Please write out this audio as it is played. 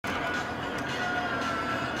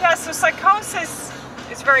obsessive psychosis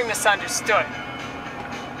is very misunderstood.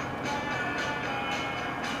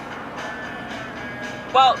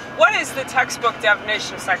 Well, what is the textbook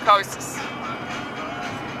definition of psychosis?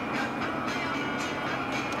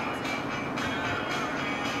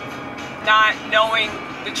 Not knowing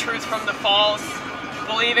the truth from the false,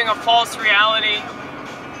 believing a false reality,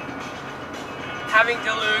 having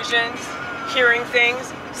delusions, hearing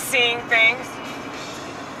things, seeing things.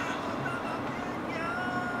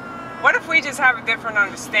 What if we just have a different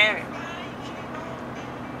understanding?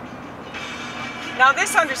 Now,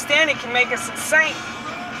 this understanding can make us insane.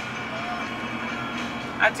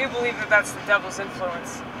 I do believe that that's the devil's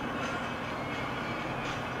influence.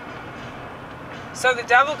 So the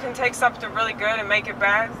devil can take something really good and make it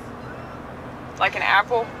bad, like an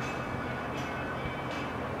apple.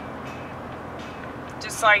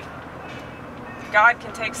 Just like God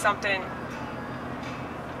can take something.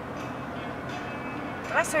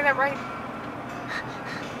 Did I say that right?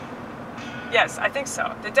 Yes, I think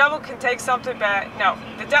so. The devil can take something bad. No,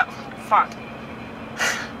 the devil. Fuck.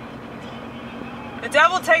 The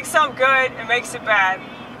devil takes something good and makes it bad.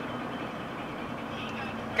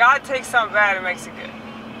 God takes something bad and makes it good.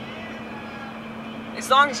 As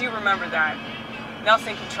long as you remember that,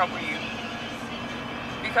 nothing can trouble you.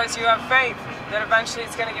 Because you have faith that eventually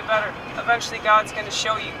it's going to get better. Eventually God's going to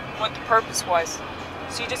show you what the purpose was.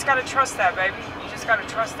 So you just got to trust that, baby. You just got to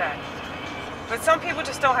trust that. But some people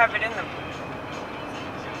just don't have it in them.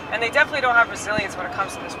 And they definitely don't have resilience when it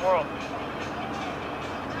comes to this world.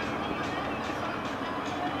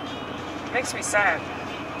 It makes me sad.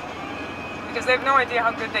 Because they have no idea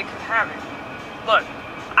how good they could have it. Look,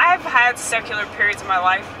 I've had secular periods in my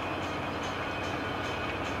life.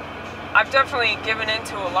 I've definitely given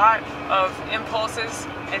into a lot of impulses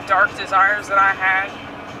and dark desires that I had.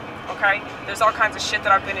 Okay? There's all kinds of shit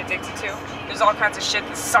that I've been addicted to. There's all kinds of shit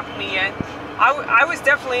that sucked me in. I was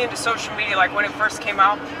definitely into social media, like when it first came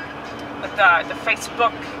out. With the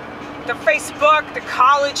Facebook, the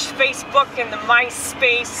college Facebook, and the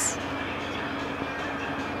MySpace.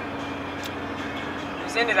 I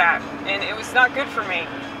was into that, and it was not good for me.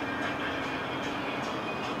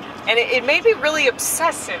 And it made me really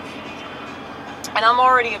obsessive. And I'm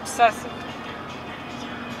already obsessive.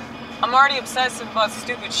 I'm already obsessive about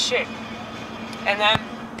stupid shit. And then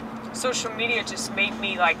social media just made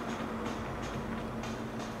me like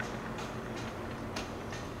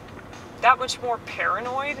that much more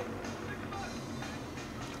paranoid.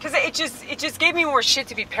 Because it just gave me more shit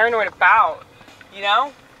to be paranoid about, you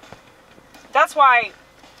know? That's why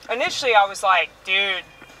initially I was like, dude,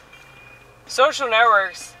 social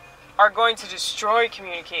networks are going to destroy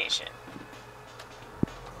communication.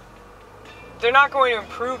 They're not going to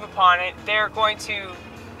improve upon it. They're going to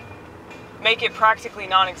make it practically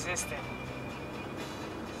non-existent.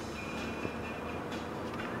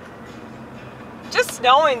 Just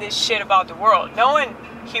knowing this shit about the world, knowing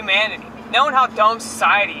humanity, knowing how dumb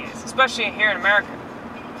society is, especially here in America.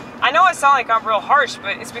 I know I sound like I'm real harsh,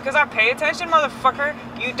 but it's because I pay attention, motherfucker.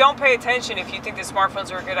 You don't pay attention if you think that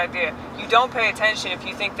smartphones are a good idea. You don't pay attention if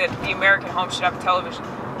you think that the American home should have a television,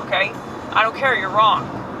 okay? I don't care, you're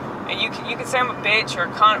wrong. And you can say I'm a bitch or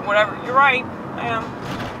a cunt, whatever. You're right, I am.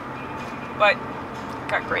 But,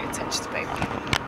 got great intentions, baby.